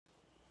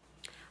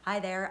Hi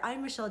there,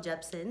 I'm Michelle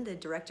Jepson, the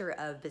Director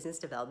of Business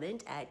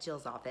Development at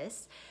Jill's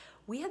office.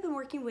 We have been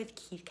working with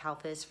Keith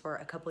Kalfas for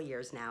a couple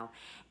years now,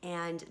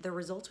 and the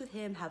results with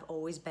him have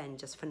always been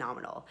just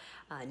phenomenal.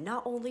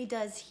 Not only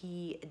does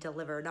he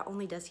deliver, not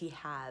only does he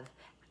have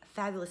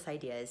fabulous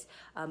ideas,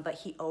 but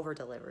he over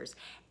delivers,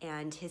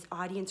 and his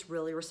audience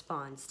really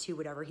responds to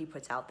whatever he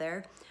puts out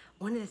there.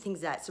 One of the things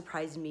that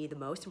surprised me the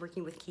most in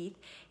working with Keith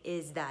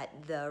is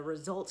that the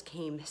results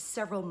came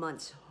several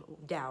months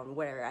down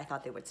where I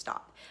thought they would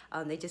stop.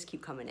 They just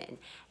keep coming in.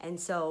 And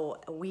so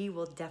we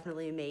will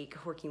definitely make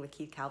working with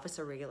Keith Kalfas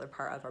a regular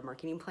part of our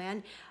marketing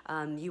plan.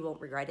 You won't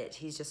regret it.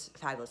 He's just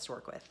fabulous to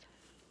work with.